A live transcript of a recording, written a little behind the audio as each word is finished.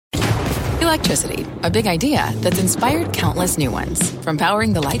Electricity, a big idea that's inspired countless new ones. From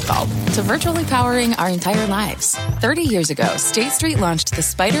powering the light bulb to virtually powering our entire lives. 30 years ago, State Street launched the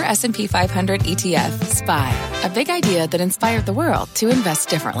SPDR S&P 500 ETF, SPY. A big idea that inspired the world to invest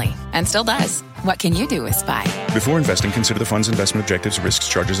differently. And still does. What can you do with SPY? Before investing, consider the fund's investment objectives, risks,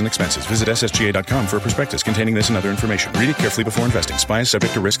 charges, and expenses. Visit ssga.com for a prospectus containing this and other information. Read it carefully before investing. SPY is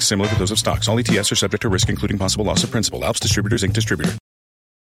subject to risks similar to those of stocks. All ETFs are subject to risk, including possible loss of principal. Alps Distributors, Inc. Distributor.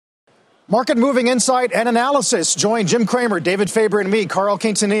 Market moving insight and analysis. Join Jim Cramer, David Faber, and me, Carl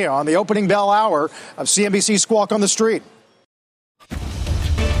Quintanilla, on the opening bell hour of CNBC Squawk on the Street.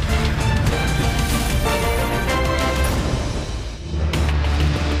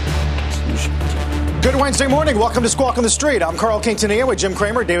 Good Wednesday morning. Welcome to Squawk on the Street. I'm Carl Quintanilla with Jim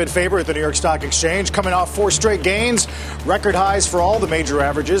Cramer, David Faber at the New York Stock Exchange. Coming off 4 straight gains, record highs for all the major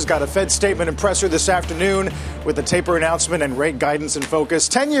averages. Got a Fed statement and presser this afternoon with the taper announcement and rate guidance in focus.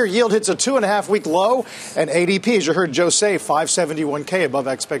 10-year yield hits a 2.5-week low, and ADP, as you heard Joe say, 571K above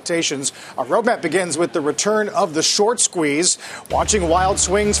expectations. Our roadmap begins with the return of the short squeeze. Watching wild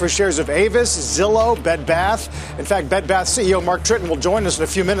swings for shares of Avis, Zillow, Bed Bath. In fact, Bed Bath CEO Mark Tritton will join us in a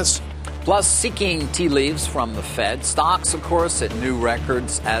few minutes. Plus, seeking tea leaves from the Fed. Stocks, of course, at new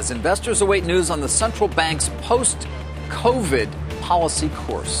records as investors await news on the central bank's post-COVID policy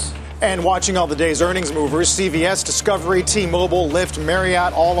course. And watching all the day's earnings movers, CVS, Discovery, T-Mobile, Lyft,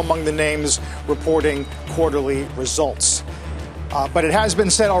 Marriott, all among the names reporting quarterly results. But it has been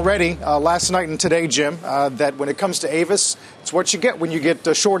said already last night and today, Jim, that when it comes to Avis, it's what you get when you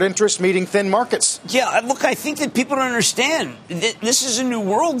get short interest meeting thin markets. Yeah, look, I think that people don't understand. This is a new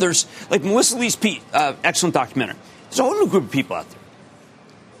world. There's, like Melissa Lee's Pete, excellent documentary. There's a whole new group of people out there.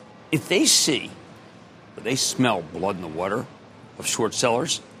 If they see, or they smell blood in the water of short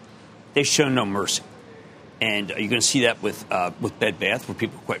sellers, they show no mercy. And you're going to see that with Bed Bath, where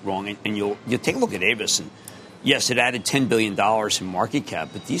people are quite wrong. And you'll take a look at Avis, and yes, it added $10 billion in market cap,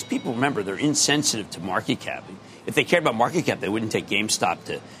 but these people, remember, they're insensitive to market cap. If they cared about market cap, they wouldn't take GameStop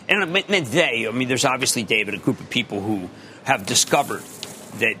to. And there's obviously, David, a group of people who have discovered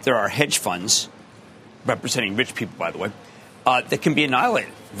that there are hedge funds, representing rich people, by the way, that can be annihilated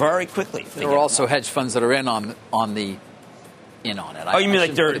very quickly. There are also hedge funds that are in on it. Oh, you mean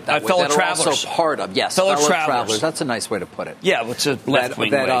like they're fellow travelers? Also part of, yes, fellow travelers. That's a nice way to put it. Yeah, well, it's a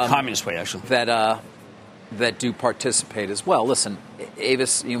left-wing way, communist way, actually. That do participate as well. Listen,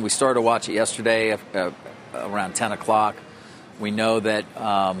 Avis, we started to watch it yesterday around 10 o'clock. We know that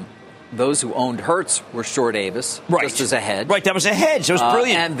those who owned Hertz were short Avis, just as a hedge. Right, that was a hedge. It was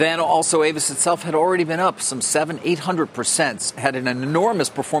brilliant. And then also Avis itself had already been up some 700-800%, had an enormous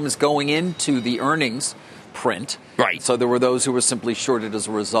performance going into the earnings print. Right. So there were those who were simply shorted as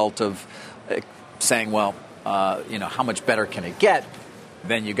a result of saying, well, how much better can it get?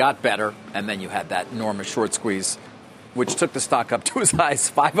 Then you got better, and then you had that enormous short squeeze, which took the stock up to as high as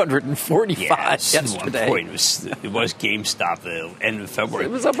 545 yesterday. At one point, it was GameStop at the end of February. It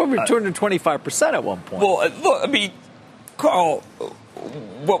was up over 225% at one point. Well, look, I mean, Carl,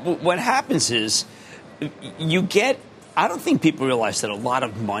 what happens is you get – I don't think people realize that a lot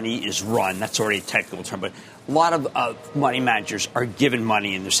of money is run. That's already a technical term, but a lot of money managers are given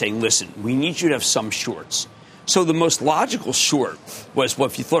money, and they're saying, listen, we need you to have some shorts. So the most logical short was, well,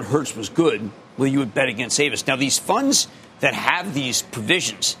 if you thought Hertz was good, well, you would bet against Avis. Now, these funds that have these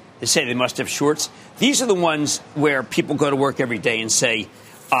provisions that say they must have shorts, these are the ones where people go to work every day and say,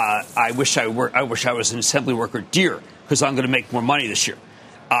 I wish I was an assembly worker dear, because I'm going to make more money this year.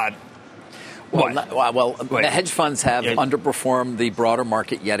 The hedge funds have underperformed the broader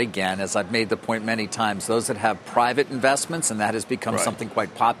market yet again. As I've made the point many times, those that have private investments, and that has become something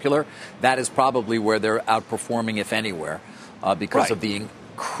quite popular, that is probably where they're outperforming, if anywhere, because of the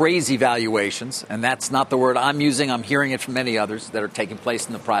crazy valuations. And that's not the word I'm using. I'm hearing it from many others that are taking place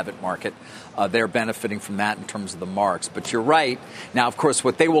in the private market. They're benefiting from that in terms of the marks. But you're right. Now, of course,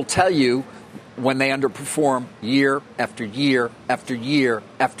 what they will tell you when they underperform year after year after year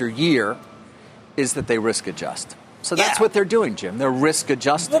after year is that they risk adjust. So that's what they're doing, Jim. They're risk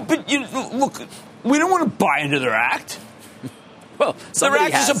adjusting. Well, but look, we don't want to buy into their act. Well, their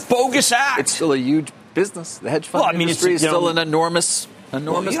act is a bogus act. It's still a huge business. The hedge fund industry is still an enormous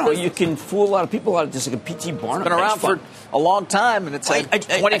business. You can fool a lot of people out of just like a P.T. Barnum. It's been around for a long time, and it's like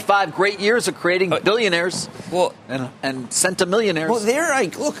 25 great years of creating billionaires and centimillionaires. Well,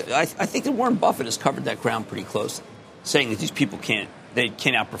 I think that Warren Buffett has covered that ground pretty closely, saying that these people can't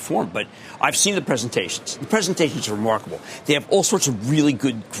outperform. But I've seen the presentations. The presentations are remarkable. They have all sorts of really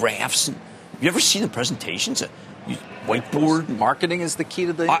good graphs. Have you ever seen the presentations? Whiteboard. Marketing is the key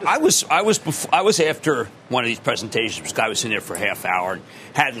to the industry. I was after one of these presentations. This guy was in there for a half hour and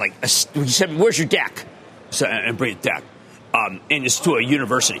had he said, "Where's your deck?" So, and bring a deck. And it's to a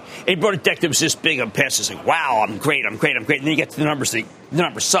university. And he brought a deck that was this big on passes. Like, wow, I'm great. And then you get to the numbers. The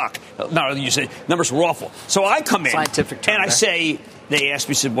numbers suck. No, you say numbers were awful. So I come in Scientific term, and I say, they asked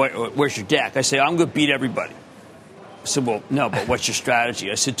me, said, "Where's your deck?" I say, "I'm going to beat everybody." I said, "Well, no, but what's your strategy?"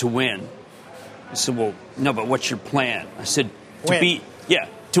 I said, "To win." I said, "Well, no, but what's your plan?" I said, "To beat,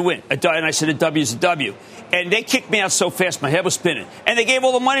 to win." And I said, "A W is a W." And they kicked me out so fast, my head was spinning. And they gave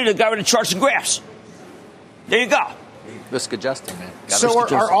all the money to the guy with the charts and graphs. There you go. Risk adjusting, man. So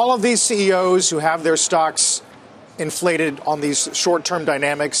are all of these CEOs who have their stocks inflated on these short-term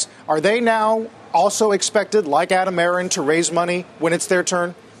dynamics, are they now also expected, like Adam Aron, to raise money when it's their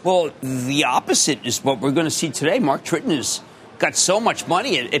turn? Well, the opposite is what we're going to see today. Mark Tritton has got so much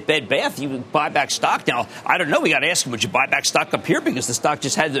money at Bed Bath, he would buy back stock. Now, I don't know. We got to ask him, would you buy back stock up here? Because the stock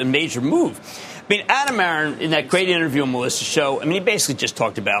just had a major move. I mean, Adam Aron, in that great interview on Melissa's show, he basically just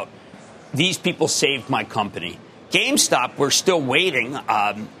talked about these people saved my company. GameStop, we're still waiting.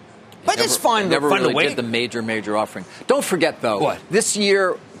 But it's fine. Never really wait. did the major offering. Don't forget, though, what? This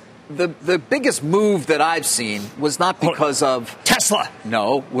year, the biggest move that I've seen was not because of Tesla.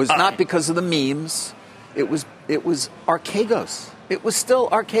 No, was not because of the memes. It was Archegos. It was still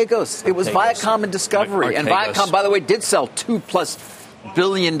Archegos. It was Viacom and Discovery. And Viacom, by the way, did sell $2+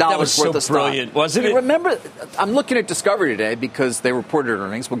 billion worth of stock. Brilliant, wasn't it? Remember, I'm looking at Discovery today because they reported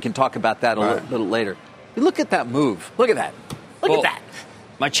earnings. We can talk about that a little later. Look at that move. Look at that. Look at that.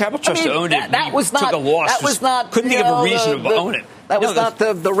 My Chapel Trust owned it. That was not took a loss. That was not. Couldn't think of a reason to own it. That was not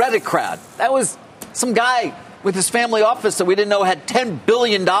the Reddit crowd. That was some guy with his family office that we didn't know had $10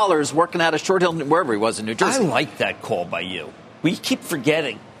 billion working out of Short Hill, wherever he was in New Jersey. I like that call by you. We keep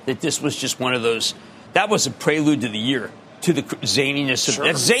forgetting that this was just one of those. That was a prelude to the year, to the zaniness of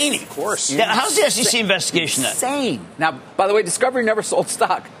that's zany. Of course. Now, how's the SEC investigation that? Insane. Now, by the way, Discovery never sold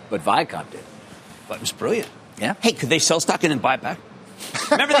stock, but Viacom did. But it was brilliant. Yeah. Hey, could they sell stock and then buy it back?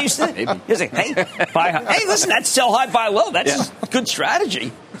 Remember they used to? Maybe. He was like, hey, buy high. Hey, listen, that's sell high, buy low. That's a good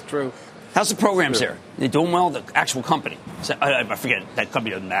strategy. It's true. How's the programs there? They're doing well? The actual company. I forget. That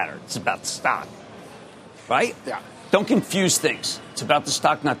company doesn't matter. It's about the stock. Right? Yeah. Don't confuse things. It's about the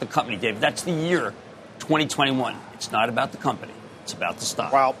stock, not the company, David. That's the year 2021. It's not about the company. It's about the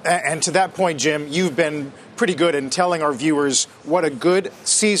stock. Well, and to that point, Jim, you've been pretty good in telling our viewers what a good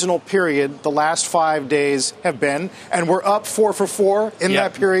seasonal period the last 5 days have been. And we're up 4 for 4 in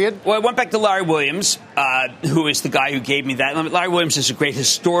that period. Well, I went back to Larry Williams, who is the guy who gave me that. Larry Williams is a great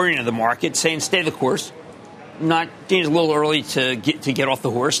historian of the market, saying stay the course. It's a little early to get off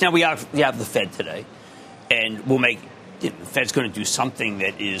the horse. Now we have the Fed today, and we'll make the Fed's going to do something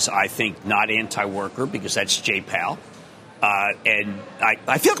that is, I think, not anti-worker because that's Jay Powell. And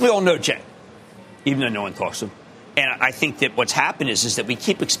I feel like we all know Jay, even though no one talks to him. And I think that what's happened is that we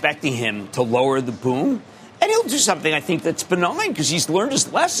keep expecting him to lower the boom. And he'll do something, I think, that's benign because he's learned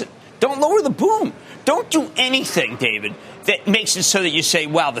his lesson. Don't lower the boom. Don't do anything, David, that makes it so that you say,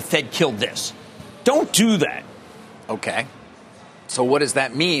 wow, the Fed killed this. Don't do that. Okay. So what does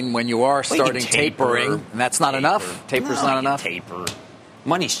that mean when you are starting tapering? And that's not enough? Taper's not enough? Taper.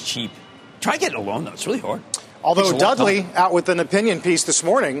 Money's cheap. Try getting a loan, though. It's really hard. Although Dudley, out with an opinion piece this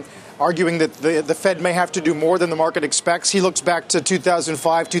morning, arguing that the Fed may have to do more than the market expects. He looks back to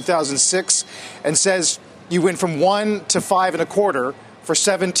 2005, 2006, and says you went from 1 to 5.25 for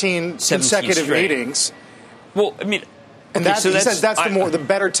 17 consecutive meetings. Well, I mean, and he says that's the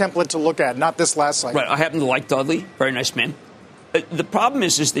better template to look at, not this last cycle. Right. I happen to like Dudley. Very nice man. The problem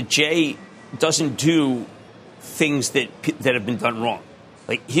is that Jay doesn't do things that have been done wrong.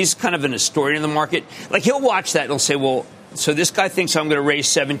 Like, he's kind of an historian in the market. Like, he'll watch that and he'll say, well, so this guy thinks I'm going to raise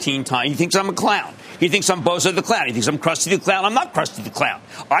 17 times. He thinks I'm a clown. He thinks I'm Bozo the Clown. He thinks I'm Krusty the Clown. I'm not Krusty the Clown.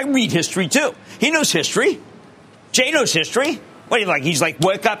 I read history, too. He knows history. Jay knows history. What do you like? He's like,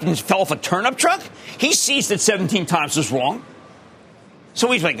 woke up and fell off a turnip truck? He sees that 17 times was wrong.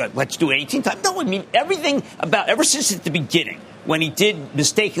 So he's like, let's do 18 times. No, I mean, everything about, ever since at the beginning, when he did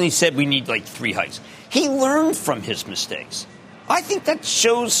mistakenly said we need like 3 hikes, he learned from his mistakes. I think that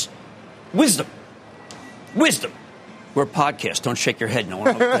shows wisdom. Wisdom. We're a podcast. Don't shake your head. No one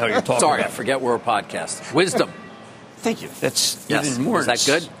knows what the hell you're talking Sorry, about. I forget we're a podcast. Wisdom. Thank you. That's yes. even more. Is that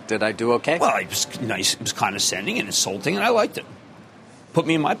good? Did I do okay? Well, it was nice. It was condescending and insulting, and I liked it. Put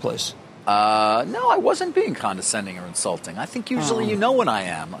me in my place. No, I wasn't being condescending or insulting. I think usually you know when I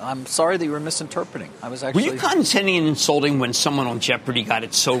am. I'm sorry that you were misinterpreting. I was actually... Were you condescending and insulting when someone on Jeopardy got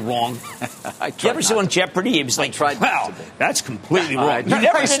it so wrong? You ever see on Jeopardy? It was like, wow, that's completely wrong. You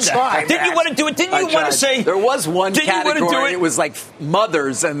never did that. Didn't you want to do it? Didn't you want to say... There was one category. It was like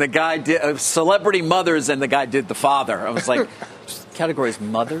mothers, and the guy did... celebrity mothers, and the guy did the father. I was like... Category is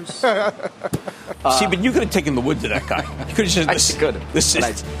mothers. See, but you could have taken the wood to that guy. You could have just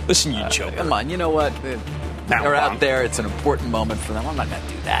listen, you joke. Come on, you know what? They're out there. It's an important moment for them. I'm not going to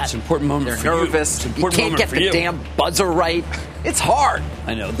do that. It's an important moment for you. They're nervous. You can't get the damn buzzer right. It's hard.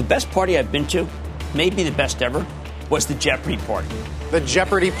 I know. The best party I've been to, maybe the best ever, was the Jeopardy party. The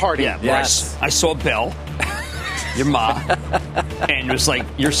Jeopardy party. Yeah. Yes. I saw Belle. Your ma, and it was like,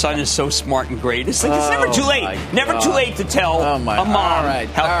 your son is so smart and great. It's like, it's never too late. Never too late to tell a mom. All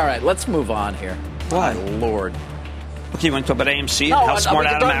right, let's move on here. What? My Lord. Okay, you want to talk about AMC and how smart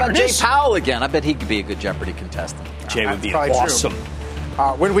Adam Aaron is? Jay Powell again. I bet he could be a good Jeopardy contestant. Jay would be awesome.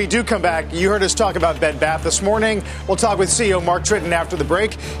 When we do come back, you heard us talk about Bed Bath this morning. We'll talk with CEO Mark Tritton after the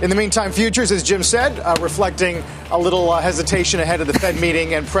break. In the meantime, futures, as Jim said, reflecting a little hesitation ahead of the Fed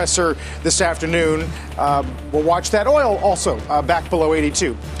meeting and presser this afternoon. We'll watch that. Oil also back below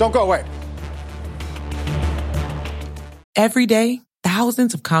 82. Don't go away. Every day,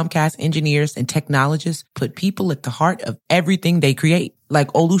 thousands of Comcast engineers and technologists put people at the heart of everything they create. Like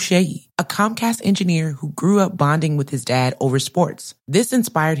Oluseyi, a Comcast engineer who grew up bonding with his dad over sports. This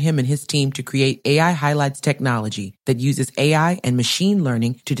inspired him and his team to create AI Highlights technology that uses AI and machine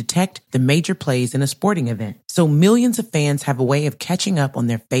learning to detect the major plays in a sporting event. So millions of fans have a way of catching up on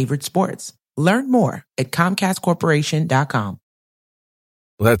their favorite sports. Learn more at ComcastCorporation.com.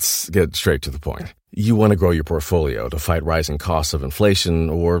 Let's get straight to the point. You want to grow your portfolio to fight rising costs of inflation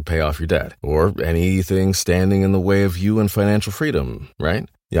or pay off your debt or anything standing in the way of you and financial freedom, right?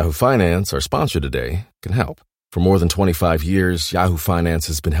 Yahoo Finance, our sponsor today, can help. For more than 25 years, Yahoo Finance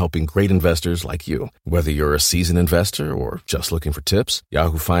has been helping great investors like you. Whether you're a seasoned investor or just looking for tips,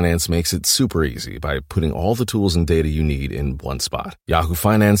 Yahoo Finance makes it super easy by putting all the tools and data you need in one spot. Yahoo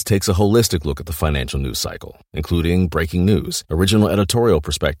Finance takes a holistic look at the financial news cycle, including breaking news, original editorial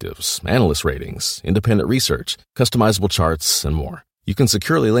perspectives, analyst ratings, independent research, customizable charts, and more. You can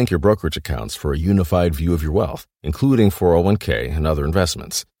securely link your brokerage accounts for a unified view of your wealth, including 401k and other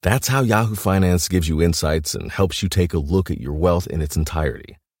investments. That's how Yahoo Finance gives you insights and helps you take a look at your wealth in its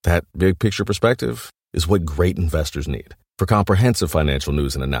entirety. That big picture perspective is what great investors need. For comprehensive financial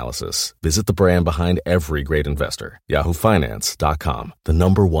news and analysis, visit the brand behind every great investor, yahoofinance.com, the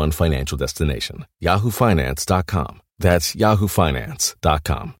 #1 financial destination, yahoofinance.com. That's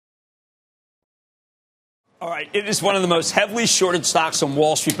yahoofinance.com. All right, it is one of the most heavily shorted stocks on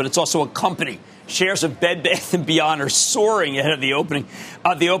Wall Street, but it's also a company. Shares of Bed Bath & Beyond are soaring ahead of the opening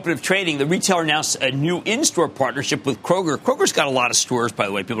of trading. The retailer announced a new in-store partnership with Kroger. Kroger's got a lot of stores, by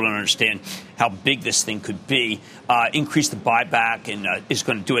the way. People don't understand how big this thing could be. Increase the buyback and is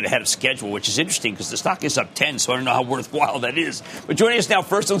going to do it ahead of schedule, which is interesting because the stock is up 10, so I don't know how worthwhile that is. But joining us now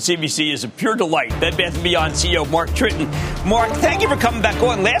first on CNBC is a pure delight, Bed Bath & Beyond CEO Mark Tritton. Mark, thank you for coming back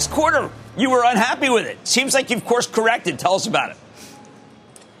on. Last quarter, you were unhappy with it. Seems like you've course corrected. Tell us about it.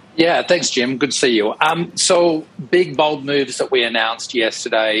 Yeah, thanks, Jim. Good to see you. So big, bold moves that we announced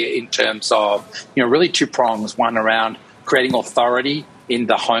yesterday in terms of, really two prongs. One around creating authority in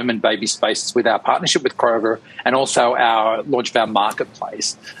the home and baby spaces with our partnership with Kroger and also our launch of our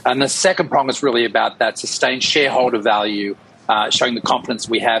marketplace. And the second prong is really about that sustained shareholder value, showing the confidence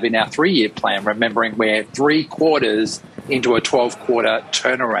we have in our 3-year plan, remembering we're 3 quarters into a 12-quarter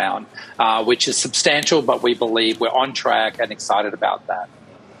turnaround, which is substantial, but we believe we're on track and excited about that.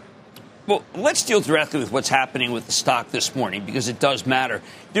 Well, let's deal directly with what's happening with the stock this morning because it does matter.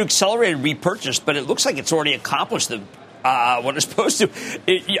 You accelerated repurchase, but it looks like it's already accomplished what it's supposed to.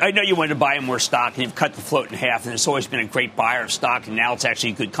 I know you wanted to buy more stock, and you've cut the float in half, and it's always been a great buyer of stock, and now it's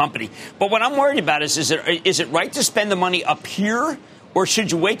actually a good company. But what I'm worried about is it right to spend the money up here, or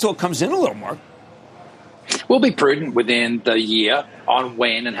should you wait till it comes in a little more? We'll be prudent within the year on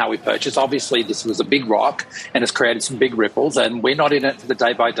when and how we purchase. Obviously, this was a big rock and has created some big ripples, and we're not in it for the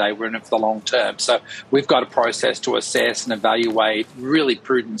day by day. We're in it for the long term. So we've got a process to assess and evaluate really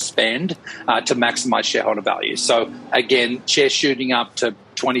prudent spend to maximize shareholder value. So again, shares shooting up to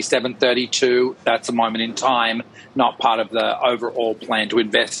 27.32. That's a moment in time, not part of the overall plan to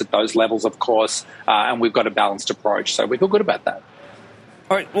invest at those levels, of course. And we've got a balanced approach. So we feel good about that.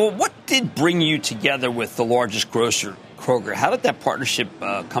 All right. Well, what did bring you together with the largest grocer, Kroger? How did that partnership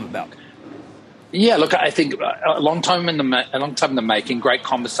come about? Yeah, look, I think a long time in the making, great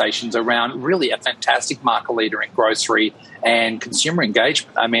conversations around really a fantastic market leader in grocery and consumer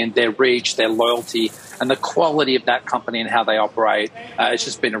engagement. I mean, their reach, their loyalty, and the quality of that company and how they operate. It's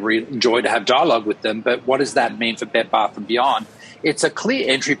just been a real joy to have dialogue with them. But what does that mean for Bed Bath & Beyond? It's a clear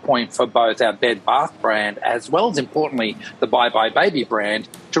entry point for both our Bed Bath brand as well as, importantly, the Bye Bye Baby brand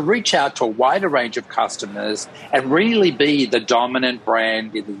to reach out to a wider range of customers and really be the dominant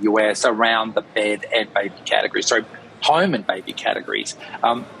brand in the US around the bed and baby categories, so home and baby categories.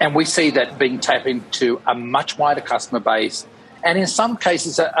 And we see that being tapped into a much wider customer base and in some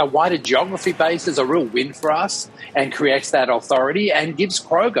cases a wider geography base is a real win for us and creates that authority and gives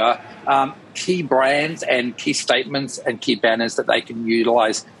Kroger key brands and key statements and key banners that they can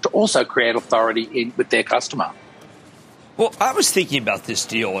utilize to also create authority with their customer. Well, I was thinking about this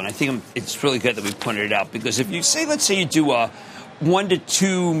deal, and I think it's really good that we pointed it out, because if you say, let's say you do a $1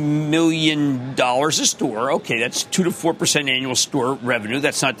 to $2 million a store, okay, that's 2 to 4% annual store revenue.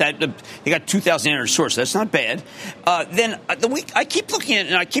 That's not that. They got 2,800 stores, so that's not bad. Then I keep looking at it,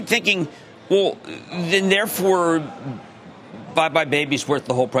 and I keep thinking, well, then therefore, Bye Bye Baby's worth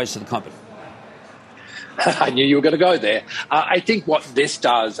the whole price of the company. I knew you were going to go there. I think what this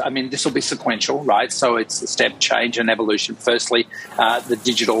does, I mean, this will be sequential, right? So it's a step change and evolution. Firstly, the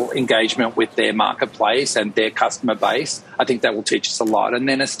digital engagement with their marketplace and their customer base. I think that will teach us a lot. And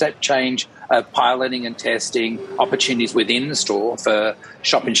then a step change of piloting and testing opportunities within the store for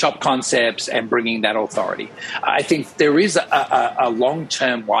shop-in-shop concepts and bringing that authority. I think there is a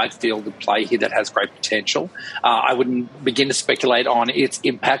long-term wide field of play here that has great potential. I wouldn't begin to speculate on its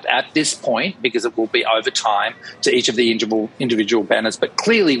impact at this point because it will be over time to each of the individual banners. But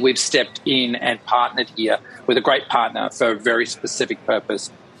clearly we've stepped in and partnered here with a great partner for a very specific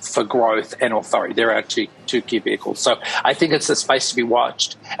purpose, for growth and authority. There are two key vehicles. So I think it's a space to be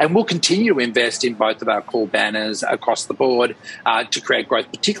watched. And we'll continue to invest in both of our core banners across the board to create growth,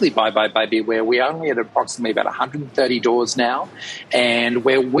 particularly Bye Bye Baby, where we only at approximately about 130 doors now. And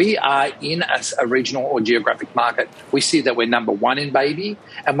where we are in a regional or geographic market, we see that we're number one in baby.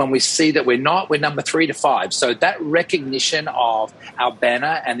 And when we see that we're not, we're number 3 to 5. So that recognition of our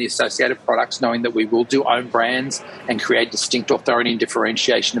banner and the associated products, knowing that we will do own brands and create distinct authority and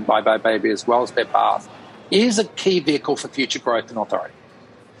differentiation in Bye Bye Baby as well as Bed Bath, is a key vehicle for future growth and authority.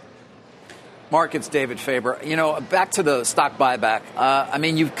 Mark, it's David Faber. You know, back to the stock buyback. I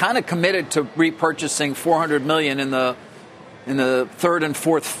mean, you've kind of committed to repurchasing $400 million in the third and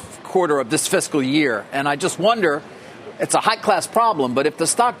fourth quarter of this fiscal year, and I just wonder, it's a high-class problem, but if the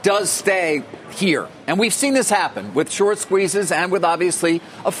stock does stay here, and we've seen this happen with short squeezes and with obviously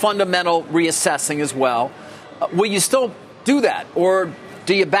a fundamental reassessing as well, will you still do that, or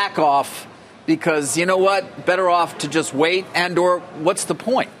do you back off because, you know what, better off to just wait, and or what's the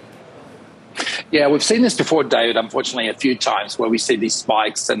point? Yeah, we've seen this before, David, unfortunately, a few times where we see these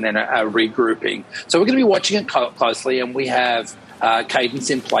spikes and then a regrouping. So we're going to be watching it closely, and we have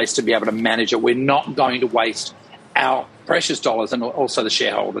cadence in place to be able to manage it. We're not going to waste our precious dollars and also the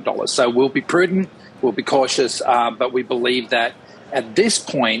shareholder dollars. So we'll be prudent, we'll be cautious, but we believe that at this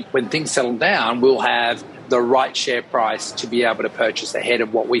point, when things settle down, we'll have the right share price to be able to purchase ahead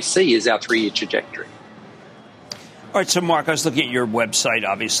of what we see is our 3-year trajectory. All right, so Mark, I was looking at your website.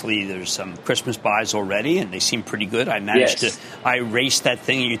 Obviously, there's some Christmas buys already, and they seem pretty good. I managed I raced that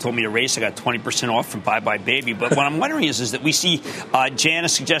thing, and you told me to race. I got 20% off from Bye Bye Baby. But what I'm wondering is that we see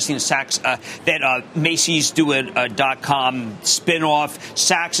Janice suggesting to Saks that Macy's do a .com spinoff.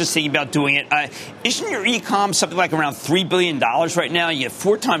 Saks is thinking about doing it. Isn't your e-com something like around $3 billion right now? You have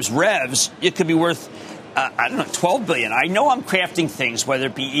 4 times revs. It could be worth I don't know, $12 billion. I know I'm crafting things, whether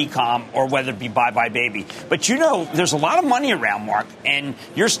it be e-com or whether it be Bye Bye Baby. But, you know, there's a lot of money around, Mark, and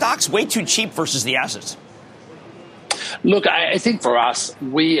your stock's way too cheap versus the assets. Look, I think for us,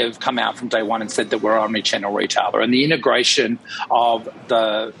 we have come out from day one and said that we're an omnichannel retailer, and the integration of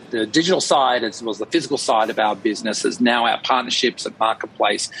the digital side as well as the physical side of our business is now our partnerships and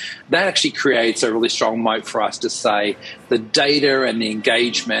marketplace. That actually creates a really strong moat for us to say the data and the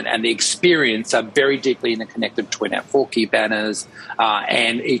engagement and the experience are very deeply interconnected between our 4 key banners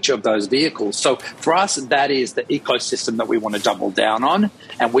and each of those vehicles. So for us, that is the ecosystem that we want to double down on,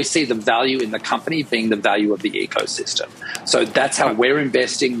 and we see the value in the company being the value of the ecosystem. So that's how we're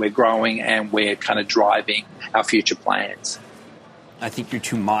investing, we're growing, and we're kind of driving our future plans. I think you're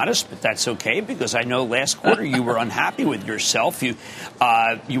too modest, but that's okay because I know last quarter you were unhappy with yourself. You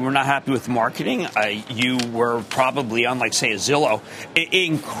were not happy with marketing. You were probably, unlike, say, a Zillow,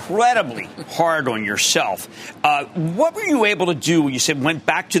 incredibly hard on yourself. What were you able to do? You said went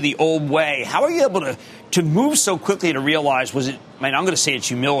back to the old way. How are you able to move so quickly to realize, I'm going to say it's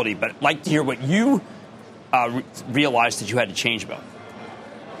humility, but I'd like to hear what you realized that you had to change about.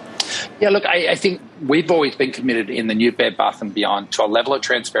 Yeah, look, I think we've always been committed in the new Bed Bath & Beyond to a level of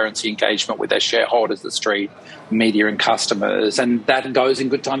transparency engagement with our shareholders, the street, media and customers, and that goes in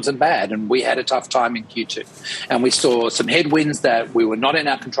good times and bad. And we had a tough time in Q2. And we saw some headwinds that we were not in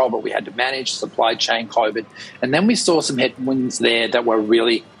our control, but we had to manage, supply chain, COVID. And then we saw some headwinds there that were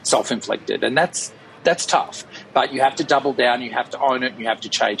really self-inflicted. And that's tough, but you have to double down, you have to own it, you have to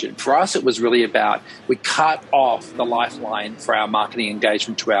change it. For us, it was really about we cut off the lifeline for our marketing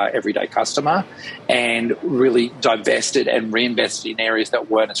engagement to our everyday customer and really divested and reinvested in areas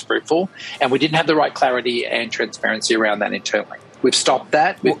that weren't as fruitful. And we didn't have the right clarity and transparency around that internally. We've stopped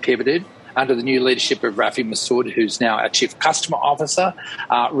that. We've pivoted under the new leadership of Rafi Massoud, who's now our Chief Customer Officer,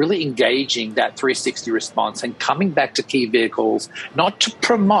 really engaging that 360 response and coming back to key vehicles, not to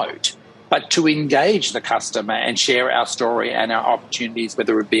promote, but to engage the customer and share our story and our opportunities,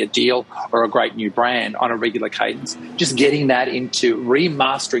 whether it be a deal or a great new brand on a regular cadence. Just getting that into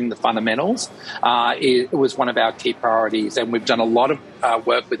remastering the fundamentals it was one of our key priorities. And we've done a lot of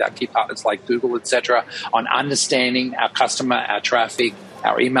work with our key partners like Google, et cetera, on understanding our customer, our traffic,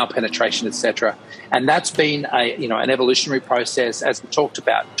 our email penetration, et cetera. And that's been an evolutionary process, as we talked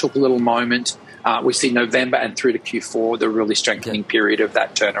about. It took a little moment. We see November and through to Q4, the really strengthening period of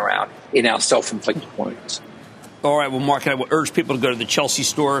that turnaround in our self-inflicted wounds. All right, well, Mark, I would urge people to go to the Chelsea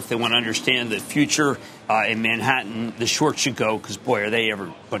store if they want to understand the future in Manhattan. The short should go because, boy, are they ever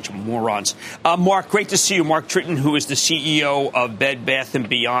a bunch of morons. Mark, great to see you. Mark Tritton, who is the CEO of Bed Bath &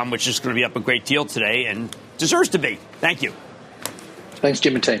 Beyond, which is going to be up a great deal today and deserves to be. Thank you. Thanks,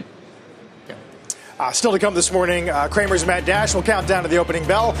 Jim and team. Still to come this morning, Cramer's Matt Dash will count down to the opening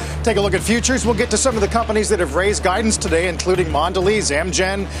bell. Take a look at futures. We'll get to some of the companies that have raised guidance today, including Mondelez,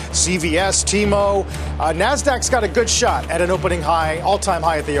 Amgen, CVS, T-Mo. NASDAQ's got a good shot at an opening high, all-time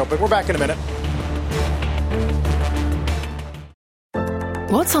high at the open. We're back in a minute.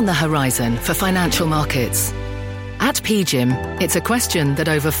 What's on the horizon for financial markets? At PGIM, it's a question that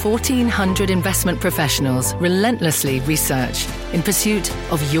over 1,400 investment professionals relentlessly research in pursuit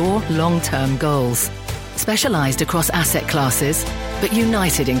of your long-term goals. Specialized across asset classes, but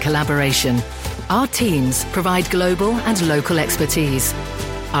united in collaboration, our teams provide global and local expertise.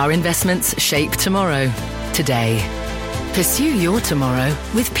 Our investments shape tomorrow, today. Pursue your tomorrow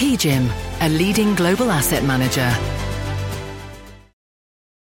with PGIM, a leading global asset manager.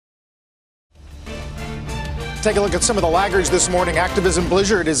 Take a look at some of the laggards this morning. Activism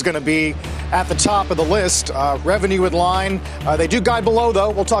Blizzard is going to be at the top of the list. Revenue in line. They do guide below, though.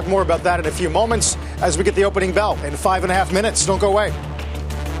 We'll talk more about that in a few moments as we get the opening bell in 5.5 minutes. Don't go away.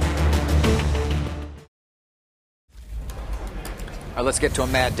 All right, let's get to a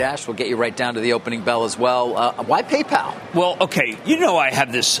mad dash. We'll get you right down to the opening bell as well. Why PayPal? Well, okay, I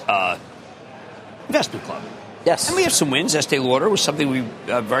have this investment club. Yes. And we have some wins. Estee Lauder was something we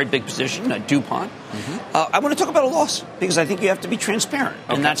a very big position. DuPont. Mm-hmm. I want to talk about a loss because I think you have to be transparent,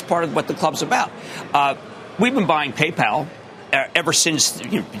 and that's part of what the club's about. We've been buying PayPal ever since,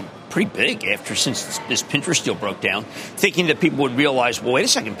 pretty big since this Pinterest deal broke down, thinking that people would realize, well, wait a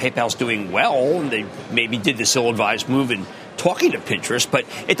second, PayPal's doing well, and they maybe did this ill-advised move in talking to Pinterest, but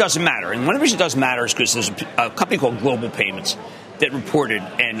it doesn't matter. And one of the reasons it doesn't matter is because there's a company called Global Payments that reported,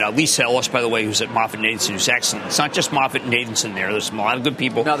 and Lisa Ellis, by the way, who's at MoffettNathanson, who's excellent. It's not just Moffett-Nathanson there. There's a lot of good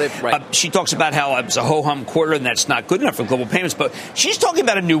people. No, right. She talks about how it was a ho-hum quarter, and that's not good enough for Global Payments, but she's talking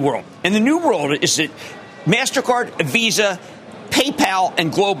about a new world. And the new world is that MasterCard, Visa, PayPal,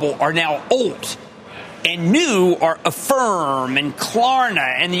 and Global are now old. And new are Affirm and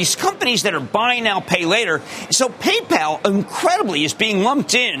Klarna and these companies that are buy now, pay later. So PayPal, incredibly, is being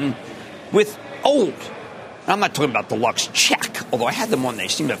lumped in with old. I'm not talking about Deluxe Check, although I had them on. They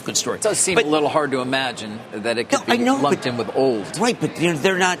seem to have a good story. It does seem a little hard to imagine that it could be lumped in with old. Right, but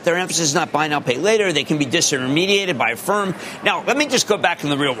they're not. Their emphasis is not buy now, pay later. They can be disintermediated by Affirm. Now, let me just go back in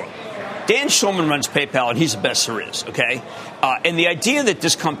the real world. Dan Schulman runs PayPal, and he's the best there is, okay? And the idea that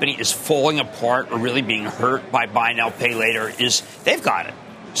this company is falling apart or really being hurt by buy now, pay later is they've got it.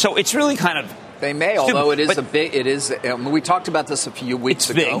 So it's really kind of They may, stupid, although it is. We talked about this a few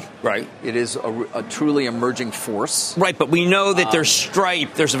weeks ago. Big, right? It is a truly emerging force, right? But we know that there's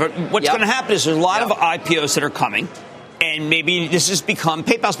Stripe. What's going to happen is there's a lot of IPOs that are coming. And maybe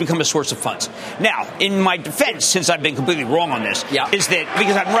PayPal's become a source of funds. Now, in my defense, since I've been completely wrong on this, is that,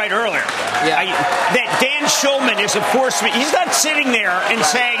 because I'm right earlier, that Dan Schulman is a force. He's not sitting there and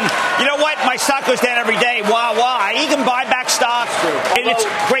saying, you know what, my stock goes down every day. Why? He can buy back stock, and it's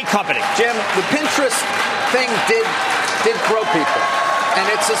a great company. Jim, the Pinterest thing did grow people. And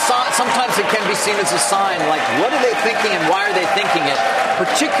it's sometimes it can be seen as a sign, like, what are they thinking and why are they thinking it,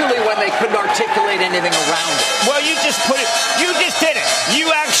 particularly when they couldn't articulate anything around it. Well, you just did it. You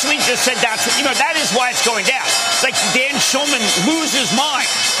actually just said that is why it's going down. Like Dan Schulman loses his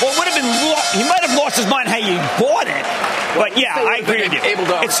mind. Well, it would have been, he might have lost his mind how you bought it. But yeah, I agree with you.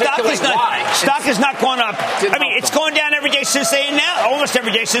 Stock has not gone up. It's gone down every day since almost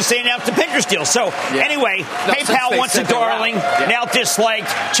every day since they announced the Pinterest deal. So anyway, PayPal once a darling, now disliked.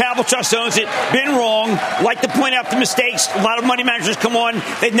 Travel Trust owns it. Been wrong. Like to point out the mistakes. A lot of money managers come on.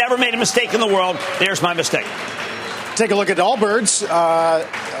 They've never made a mistake in the world. There's my mistake. Take a look at Allbirds,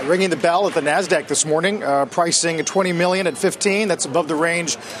 ringing the bell at the NASDAQ this morning, pricing $20 million at 15. That's above the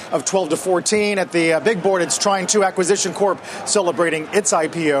range of 12 to 14. At the big board, it's Trine 2 Acquisition Corp celebrating its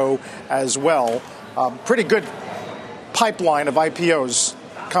IPO as well. Pretty good pipeline of IPOs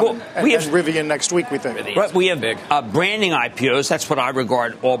coming. We have Rivian next week, we think. Right, we have branding IPOs. That's what I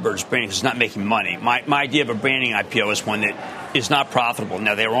regard Allbirds branding, because it's not making money. My idea of a branding IPO is one that is not profitable.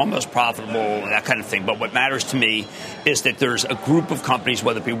 Now, they're almost profitable, that kind of thing. But what matters to me is that there's a group of companies,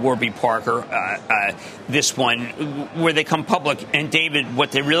 whether it be Warby Parker, this one, where they come public. And, David,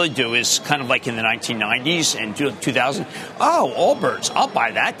 what they really do is kind of like in the 1990s and 2000. Oh, Allbirds, I'll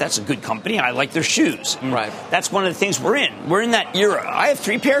buy that. That's a good company. I like their shoes. Right. That's one of the things we're in. We're in that era. I have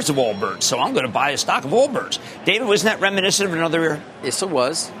 3 pairs of Allbirds, so I'm going to buy a stock of Allbirds. David, wasn't that reminiscent of another era? Yes, it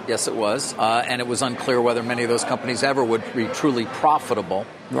was. And it was unclear whether many of those companies ever would be truly profitable.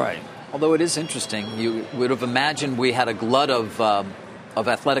 Right. Although it is interesting, you would have imagined we had a glut of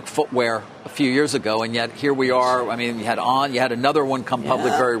athletic footwear a few years ago, and yet here we are. I mean, you had another one come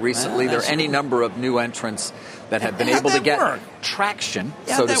public very recently. There are any number of new entrants that have been able to get traction,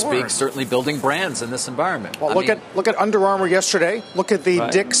 so to speak, certainly building brands in this environment. Well, look at Under Armour yesterday. Look at the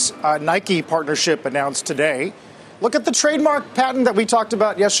Dick's Nike partnership announced today. Look at the trademark patent that we talked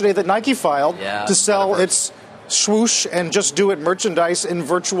about yesterday that Nike filed to sell its swoosh and Just Do It merchandise in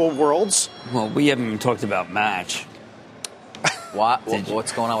virtual worlds. Well, we haven't even talked about Match.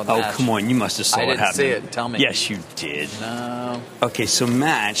 What's going on with Match? Oh, come on. You must have saw it happening. I didn't see it. Tell me. Yes, you did. No. Okay, so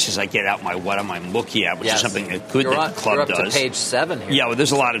Match, as I get out what am I looking at, which is something good that the club you're up does. To page 7 here. Yeah, well,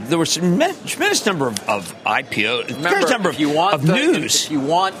 there was a tremendous number of IPO, Remember, number of news. If you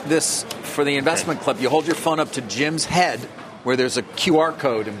want this for the investment club, you hold your phone up to Jim's head, where there's a QR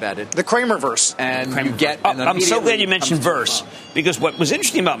code embedded. The Kramerverse. And you get... I'm so glad you mentioned Verse, because what was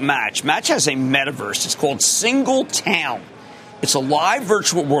interesting about Match has a metaverse. It's called Single Town. It's a live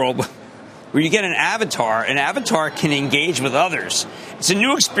virtual world where you get an avatar. An avatar can engage with others. It's a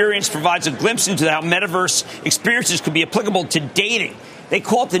new experience, provides a glimpse into how metaverse experiences could be applicable to dating. They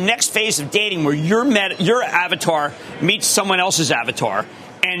call it the next phase of dating, where your avatar meets someone else's avatar.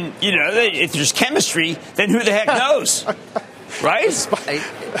 And, if there's chemistry, then who the heck knows? Right?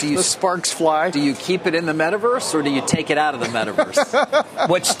 The sparks fly. Do you keep it in the metaverse, or do you take it out of the metaverse?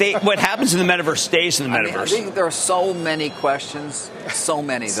 What happens in the metaverse stays in the metaverse. I think there are so many questions,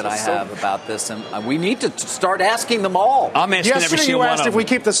 that I have about this, and we need to start asking them all. I'm asking every single one of them. You asked if we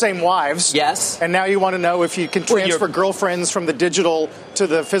keep the same wives. Yes. And now you want to know if you can transfer girlfriends from the digital to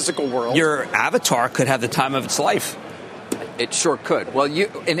the physical world. Your avatar could have the time of its life. It sure could. Well,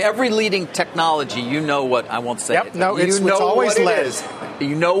 in every leading technology, you know what I won't say. Yep, no, it's always led.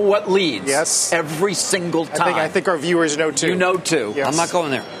 You know what leads. Yes, every single time. I think our viewers know too. You know too. Yes. I'm not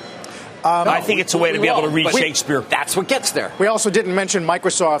going there. I think it's a way to be able to read Shakespeare. That's what gets there. We also didn't mention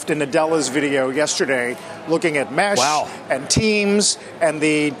Microsoft in Nadella's video yesterday, looking at Mesh and Teams and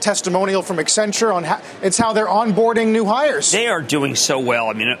the testimonial from Accenture on how they're onboarding new hires. They are doing so well.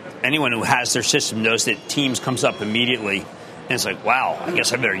 I mean, anyone who has their system knows that Teams comes up immediately. And it's like, wow, I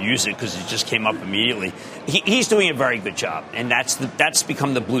guess I better use it because it just came up immediately. He's doing a very good job, and that's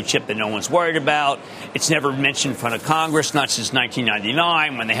become the blue chip that no one's worried about. It's never mentioned in front of Congress, not since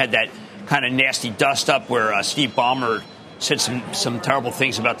 1999 when they had that kind of nasty dust-up where Steve Ballmer said some terrible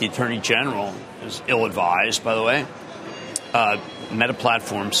things about the Attorney General. It was ill-advised, by the way. Meta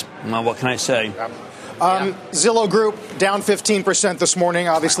Platforms, well, what can I say? Zillow Group down 15% this morning,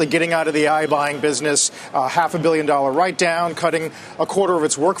 obviously getting out of the iBuying business. $500 million write-down, cutting a quarter of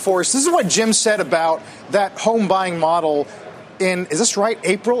its workforce. This is what Jim said about that home buying model in, is this right,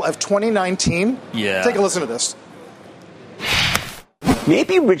 April of 2019? Yeah. Take a listen to this.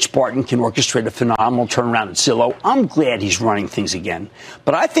 Maybe Rich Barton can orchestrate a phenomenal turnaround at Zillow. I'm glad he's running things again.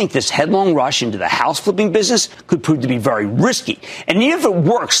 But I think this headlong rush into the house flipping business could prove to be very risky. And even if it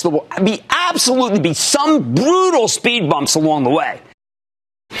works, there will absolutely be some brutal speed bumps along the way.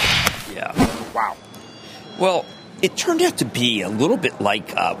 Yeah. Wow. Well, it turned out to be a little bit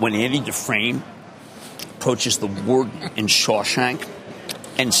like when Andy Dufresne approaches the warden in Shawshank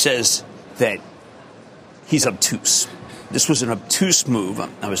and says that he's obtuse. This was an obtuse move.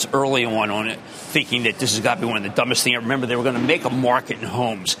 I was early on it, thinking that this has got to be one of the dumbest things. I remember they were going to make a market in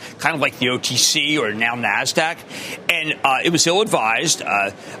homes, kind of like the OTC or now NASDAQ. And it was ill-advised.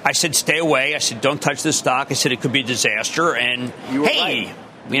 I said, stay away. I said, don't touch this stock. I said, it could be a disaster. And, you were right.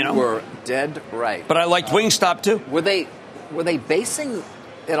 You were dead right. But I liked Wingstop, too. Were they basing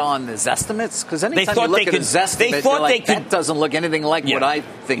it on his estimates? Because anytime you look at his estimates, that doesn't look anything like what I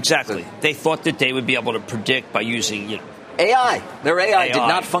think. Exactly. They thought that they would be able to predict by using, AI. Their AI did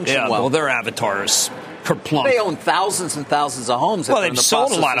not function well. Well, their avatars kerplunk. They own thousands and thousands of homes. Well, they've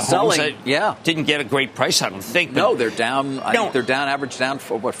sold a lot of homes. Didn't get a great price, I don't think. No, they're down. I think they're down, average down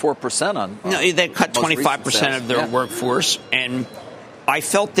for 4% on. No, they cut 25% of their workforce, and I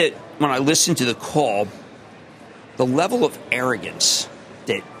felt that when I listened to the call, the level of arrogance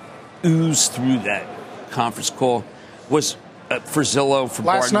that oozed through that conference call was. For Zillow, for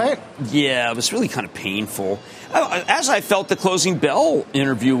last Barton. night? Yeah, it was really kind of painful. As I felt the closing bell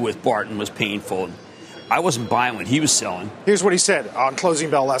interview with Barton was painful. I wasn't buying what he was selling. Here's what he said on closing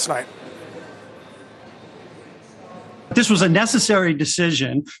bell last night. This was a necessary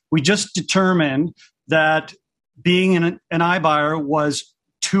decision. We just determined that being an iBuyer was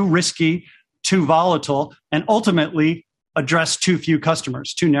too risky, too volatile, and ultimately addressed too few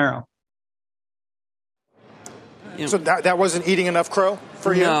customers, too narrow. So that wasn't eating enough crow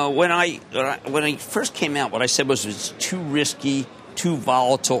for you? No, when I first came out, what I said was it's too risky, too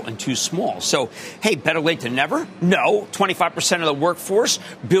volatile, and too small. So, hey, better late than never? No. 25% of the workforce,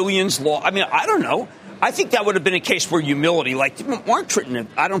 billions lost. I mean, I don't know. I think that would have been a case for humility. Like Mark Tritton,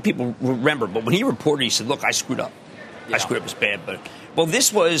 I don't know if people remember, but when he reported, he said, look, I screwed up. Yeah. I screwed up as bad. But, well,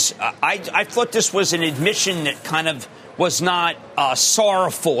 this was, I thought this was an admission that kind of was not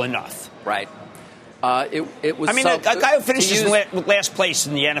sorrowful enough. Right. It was. I mean, a guy who finishes last place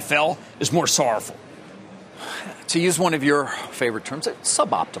in the NFL is more sorrowful. To use one of your favorite terms, it's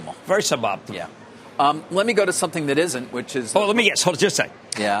suboptimal. Very suboptimal. Yeah. Let me go to something that isn't, which is. Oh, let me guess. Hold on just a second.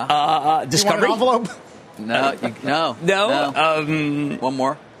 Yeah. Discovery. You want an envelope? No. One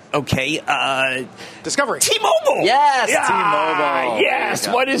more. Okay. Discovery. T-Mobile. Yes. T-Mobile. Yes.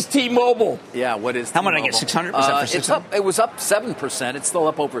 What is T-Mobile? Yeah. What is? How much I get? 600. Was that for 600? It was up 7%. It's still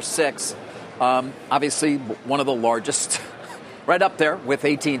up over 6%. Obviously, one of the largest, right up there with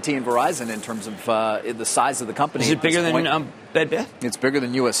AT&T and Verizon in terms of the size of the company. Is it bigger than Bed Bath? It's bigger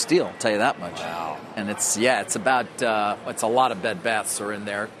than U.S. Steel, I'll tell you that much. Wow. And it's about, it's a lot of Bed Baths are in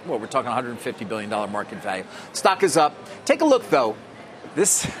there. Well, we're talking $150 billion market value. Stock is up. Take a look, though.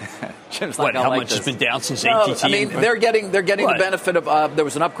 This, Jim's like, how like much this. has been down since AT&T? I mean, they're getting the benefit of, there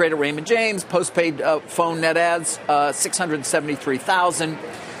was an upgrade at Raymond James, postpaid phone net adds, 673,000.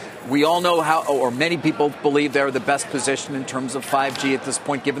 We all know or many people believe they're the best position in terms of 5G at this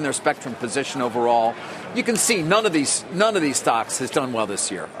point, given their spectrum position overall. You can see none of these stocks has done well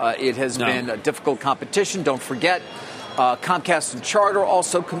this year. It has been a difficult competition. Don't forget, Comcast and Charter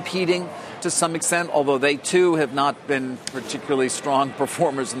also competing to some extent, although they too have not been particularly strong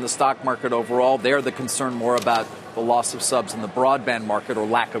performers in the stock market overall. They're the concern more about the loss of subs in the broadband market, or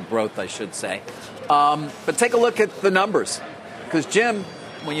lack of growth, I should say. But take a look at the numbers, because Jim,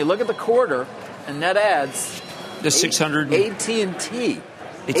 when you look at the quarter and net adds, the 600 AT&T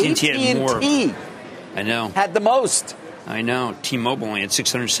had more. I know. Had the most. I know. T-Mobile only had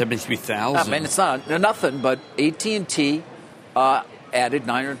 673,000. I mean, it's not nothing, but AT&T added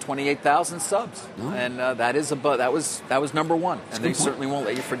 928,000 subs, and that was number one, and they certainly won't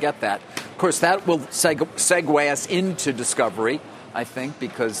let you forget that. Of course, that will segue us into Discovery, I think,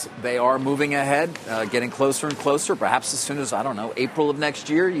 because they are moving ahead, getting closer and closer. Perhaps as soon as, April of next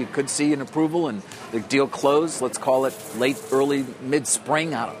year, you could see an approval and the deal close. Let's call it early,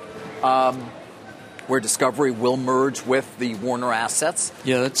 mid-spring, where Discovery will merge with the Warner assets.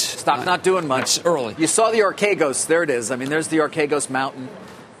 Yeah, that's... Stock not doing much. That's early. You saw the Archegos. There it is. I mean, there's the Archegos Mountain.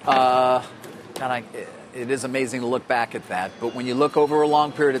 It is amazing to look back at that. But when you look over a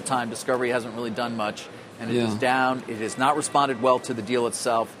long period of time, Discovery hasn't really done much. And it is down. It has not responded well to the deal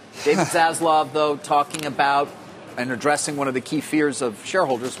itself. David Zaslav, though, talking about and addressing one of the key fears of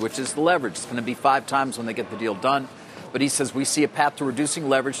shareholders, which is the leverage. It's going to be 5 times when they get the deal done. But he says we see a path to reducing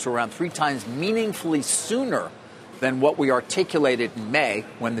leverage to around 3 times meaningfully sooner than what we articulated in May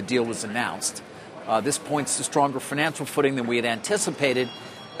when the deal was announced. This points to stronger financial footing than we had anticipated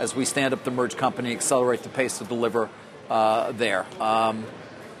as we stand up the merged company, accelerate the pace to deliver there.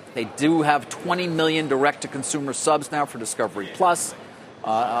 They do have 20 million direct-to-consumer subs now for Discovery Plus.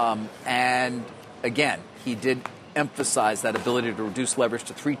 And again, he did emphasize that ability to reduce leverage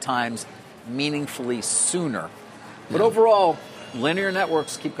to 3 times meaningfully sooner. But overall, linear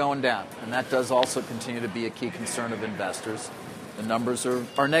networks keep going down, and that does also continue to be a key concern of investors. The numbers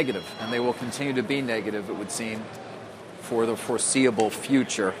are negative, and they will continue to be negative, it would seem, for the foreseeable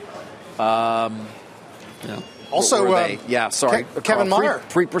future. Also, Kevin Meyer,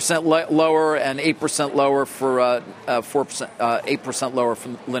 3% lower and 8% lower for 8% lower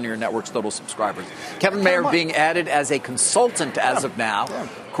for linear networks total subscribers. Kevin Mayer being added as a consultant as of now. Yeah.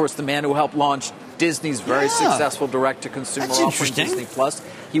 Of course, the man who helped launch Disney's very successful direct-to-consumer offering, Disney Plus.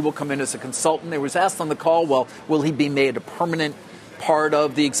 He will come in as a consultant. He was asked on the call, well, will he be made a permanent part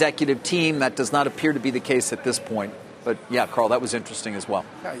of the executive team? That does not appear to be the case at this point. But yeah, Carl, that was interesting as well.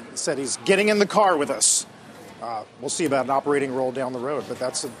 Yeah, he said he's getting in the car with us. We'll see about an operating role down the road, but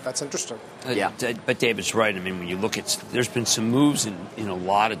that's interesting. But David's right. I mean, when you look at, there's been some moves in a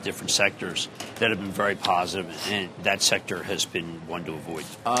lot of different sectors that have been very positive, and that sector has been one to avoid.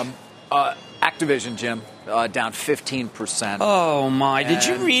 Activision, Jim, down 15%. Oh, my. Did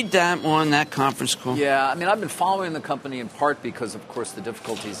you read that conference call? Yeah, I mean, I've been following the company in part because, of course, the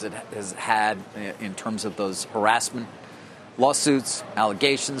difficulties it has had in terms of those harassment lawsuits,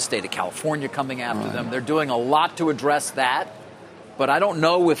 allegations, state of California coming after them. They're doing a lot to address that, but I don't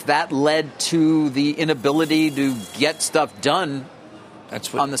know if that led to the inability to get stuff done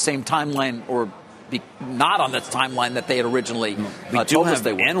on the same timeline or not on the timeline that they had originally told us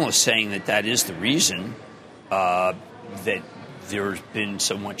they were. Analysts saying that is the reason that there's been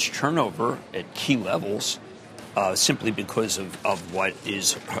so much turnover at key levels simply because of what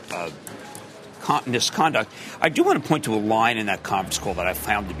is misconduct. I do want to point to a line in that conference call that I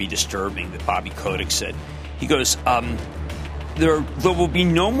found to be disturbing that Bobby Kotick said. He goes, there will be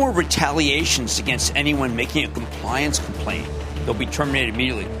no more retaliations against anyone making a compliance complaint. They'll be terminated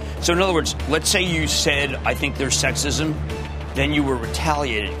immediately. So in other words, let's say you said, I think there's sexism, then you were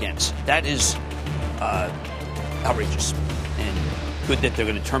retaliated against. That is outrageous. And good that they're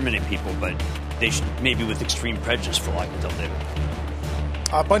going to terminate people, but they should maybe with extreme prejudice for like until David.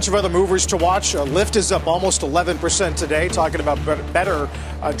 A bunch of other movers to watch. Lyft is up almost 11% today, talking about better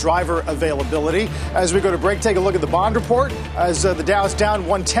driver availability. As we go to break, take a look at the bond report. As the Dow's down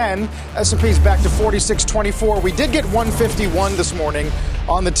 110, S&P's back to 46.24. We did get 151 this morning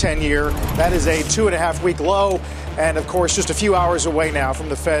on the 10-year. That is a 2.5-week low. And, of course, just a few hours away now from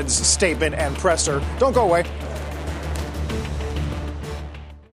the Fed's statement and presser. Don't go away.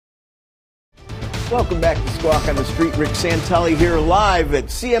 Welcome back to Squawk on the Street. Rick Santelli here live at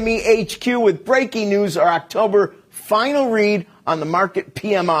CME HQ with breaking news, our October final read on the market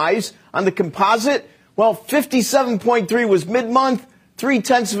PMIs. On the composite, well, 57.3 was mid-month.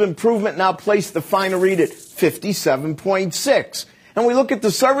 0.3 of improvement now placed the final read at 57.6. And we look at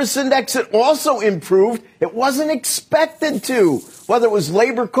the service index, it also improved. It wasn't expected to. Whether it was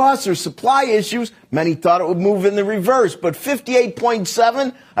labor costs or supply issues, many thought it would move in the reverse. But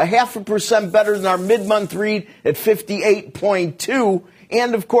 58.7, 0.5% better than our mid-month read at 58.2.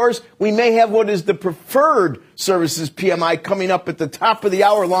 And, of course, we may have what is the preferred services PMI coming up at the top of the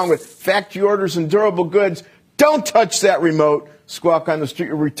hour, along with factory orders and durable goods. Don't touch that remote. Squawk on the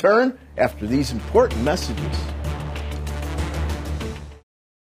Street will return after these important messages.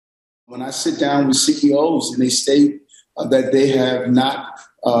 When I sit down with CEOs and they state that they have not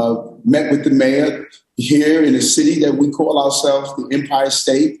met with the mayor here in a city that we call ourselves the Empire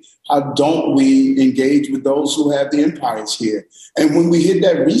State, how don't we engage with those who have the empires here? And when we hit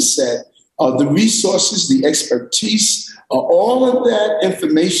that reset, the resources, the expertise, all of that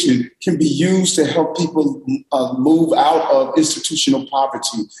information can be used to help people move out of institutional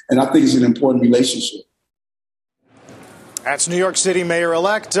poverty. And I think it's an important relationship. That's New York City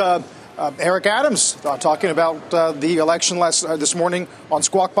Mayor-elect Eric Adams talking about the election this morning on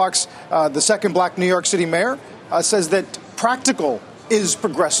Squawk Box. The second black New York City mayor says that practical is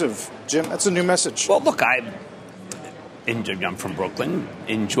progressive. Jim, that's a new message. Well, look, I'm from Brooklyn,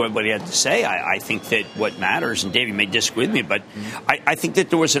 enjoyed what he had to say. I think that what matters, and David may disagree with me, but I think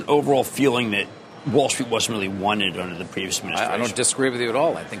that there was an overall feeling that Wall Street wasn't really wanted under the previous administration. I don't disagree with you at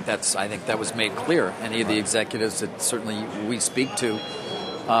all. I think that was made clear. Any of the executives that certainly we speak to,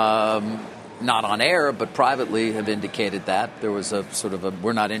 not on air, but privately have indicated that. There was a sort of a,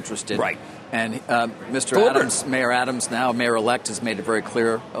 we're not interested. Right. And Mr. Adams, Mayor Adams, now mayor-elect, has made it very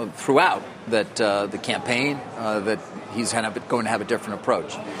clear throughout that the campaign, that he's going to have a different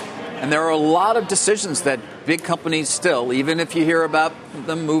approach. And there are a lot of decisions that big companies still, even if you hear about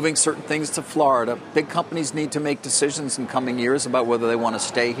them moving certain things to Florida, big companies need to make decisions in coming years about whether they want to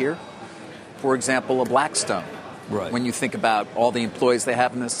stay here. For example, a Blackstone. Right. When you think about all the employees they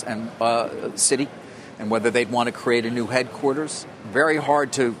have in this city and whether they'd want to create a new headquarters, very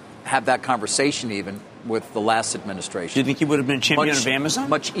hard to have that conversation even with the last administration. Do you think he would have been a champion of Amazon?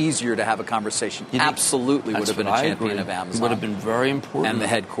 Much easier to have a conversation. Absolutely would have been a champion of Amazon. It would have been very important. And the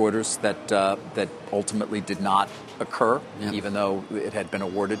headquarters that ultimately did not occur, even though it had been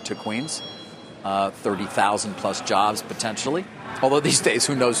awarded to Queens. 30,000 plus jobs potentially. Although these days,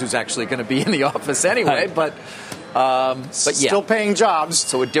 who knows who's actually going to be in the office anyway. But still paying jobs.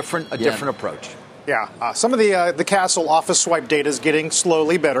 So a different approach. Yeah. Some of the Castle office swipe data is getting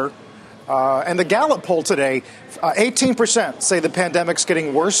slowly better. And the Gallup poll today, 18% say the pandemic's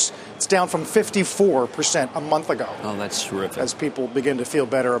getting worse. It's down from 54% a month ago. Oh, that's terrific. As people begin to feel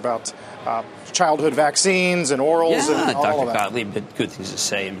better about childhood vaccines and orals and all Dr. of that. Gottlieb had good things to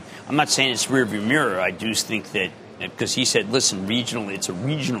say. And I'm not saying it's rearview mirror. I do think that, because he said, listen, regionally, it's a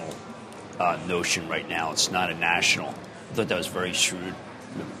regional notion right now. It's not a national. I thought that was very shrewd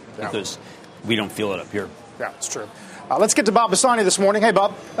because we don't feel it up here. Yeah, it's true. Let's get to Bob Bassani this morning. Hey,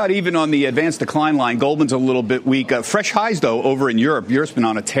 Bob. Not even on the advanced decline line. Goldman's a little bit weak. Fresh highs, though, over in Europe. Europe's been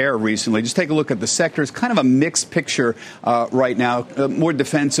on a tear recently. Just take a look at the sectors. Kind of a mixed picture right now. More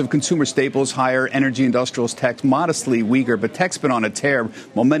defensive. Consumer staples higher. Energy, industrials, tech modestly weaker. But tech's been on a tear.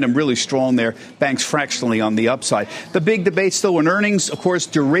 Momentum really strong there. Banks fractionally on the upside. The big debate still in earnings, of course,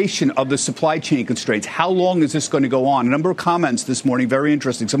 duration of the supply chain constraints. How long is this going to go on? A number of comments this morning. Very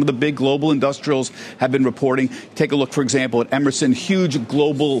interesting. Some of the big global industrials have been reporting. Take a look, for example, at Emerson, huge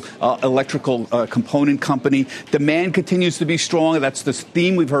global electrical component company. Demand continues to be strong. That's the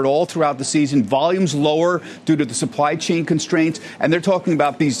theme we've heard all throughout the season. Volumes lower due to the supply chain constraints. And they're talking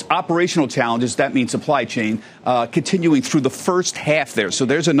about these operational challenges. That means supply chain continuing through the first half there. So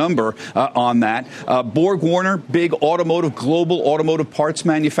there's a number on that. Borg-Warner, big global automotive parts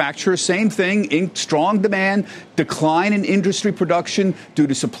manufacturer. Same thing, in strong demand, decline in industry production due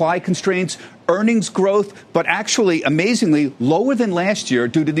to supply constraints. Earnings growth, but actually, amazingly, lower than last year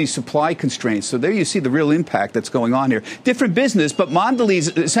due to these supply constraints. So there you see the real impact that's going on here. Different business, but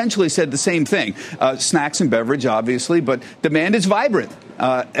Mondelez essentially said the same thing. Snacks and beverage, obviously, but demand is vibrant.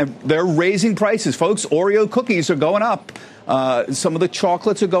 And they're raising prices, folks. Oreo cookies are going up. Some of the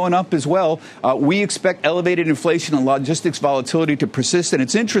chocolates are going up as well. We expect elevated inflation and logistics volatility to persist. And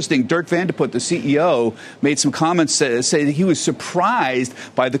it's interesting, Dirk Van de Put, the CEO, made some comments say that he was surprised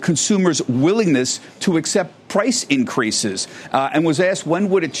by the consumer's willingness to accept price increases and was asked when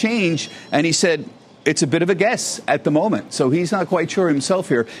would it change. And he said, it's a bit of a guess at the moment. So he's not quite sure himself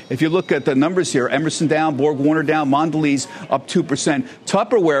here. If you look at the numbers here, Emerson down, Borg-Warner down, Mondelez up 2%.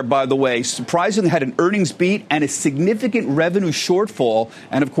 Tupperware, by the way, surprisingly had an earnings beat and a significant revenue shortfall.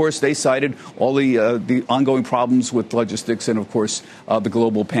 And, of course, they cited all the ongoing problems with logistics and, of course, the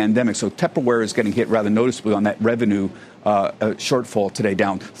global pandemic. So Tupperware is getting hit rather noticeably on that revenue shortfall today,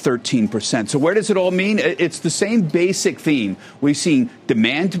 down 13%. So where does it all mean? It's the same basic theme. We've seen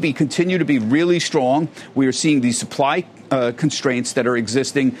demand continue to be really strong. We are seeing the supply constraints that are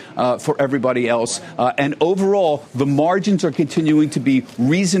existing for everybody else. And overall, the margins are continuing to be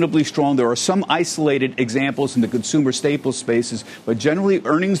reasonably strong. There are some isolated examples in the consumer staples spaces, but generally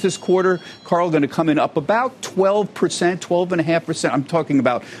earnings this quarter, Carl, going to come in up about 12%, 12.5%. I'm talking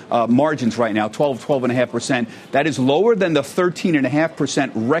about margins right now, 12.5%. That is lower than the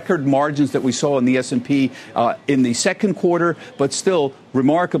 13.5% record margins that we saw in the S&P in the second quarter, but still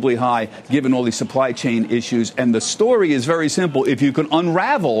remarkably high given all these supply chain issues. And the story is very simple. If you can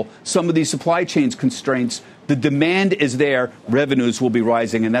unravel some of these supply chain constraints, the demand is there, revenues will be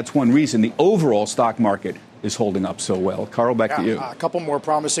rising, and that's one reason the overall stock market is holding up so well. Carl, back to you. A couple more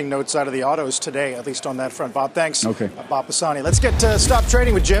promising notes out of the autos today, at least on that front. Bob, thanks. Okay. Bob Bassani. Let's get to Stop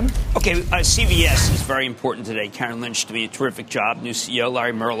Trading with Jim. Okay, CVS is very important today. Karen Lynch doing a terrific job. New CEO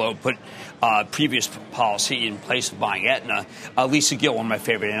Larry Merlo put previous policy in place of buying Aetna. Lisa Gill, one of my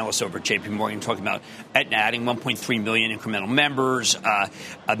favorite analysts over at J.P. Morgan, talking about Aetna adding 1.3 million incremental members,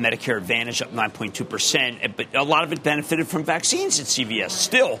 Medicare Advantage up 9.2%, but a lot of it benefited from vaccines at CVS.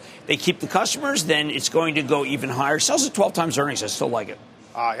 Still, they keep the customers, then it's going to go even higher. Sells at 12 times earnings. I still like it.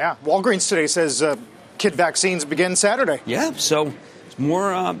 Yeah. Walgreens today says kid vaccines begin Saturday. Yeah, so it's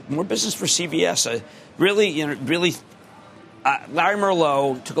more business for CVS. Larry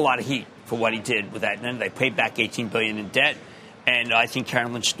Merlo took a lot of heat for what he did with that. And then they paid back $18 billion in debt. And I think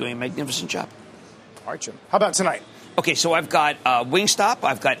Karen Lynch is doing a magnificent job. All right, Jim. How about tonight? Okay, so I've got Wingstop,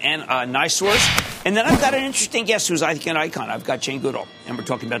 I've got NiSource, and then I've got an interesting guest who's, I think, an icon. I've got Jane Goodall, and we're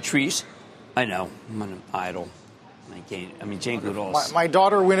talking about trees. I know, I'm an idol. Jane Goodall. My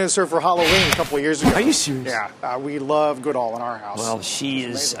daughter witnessed her for Halloween a couple of years ago. Are you serious? Yeah, we love Goodall in our house. Well, she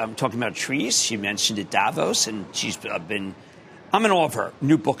is talking about trees. She mentioned at Davos, and she's been... I'm in awe of her.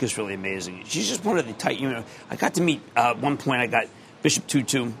 New book is really amazing. She's just one of the tight... I got to meet... at one point, I got Bishop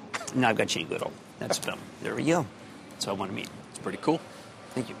Tutu, and now I've got Jane Goodall. That's them. There we go. That's who I want to meet. It's pretty cool.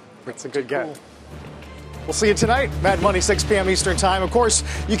 Thank you. It's a good get. Cool. We'll see you tonight, Mad Money, 6 p.m. Eastern Time. Of course,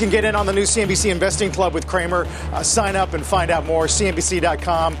 you can get in on the new CNBC Investing Club with Cramer. Sign up and find out more.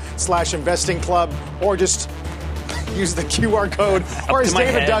 CNBC.com/investing club, or just use the QR code. Or as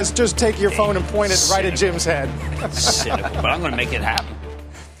David does, just take your phone and point it right at Jim's head. Cynical, but I'm going to make it happen.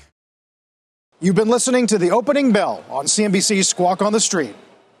 You've been listening to The Opening Bell on CNBC's Squawk on the Street.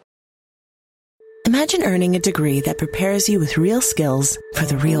 Imagine earning a degree that prepares you with real skills for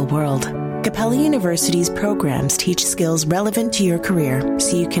the real world. Capella University's programs teach skills relevant to your career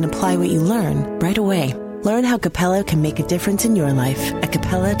so you can apply what you learn right away. Learn how Capella can make a difference in your life at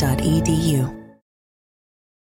capella.edu.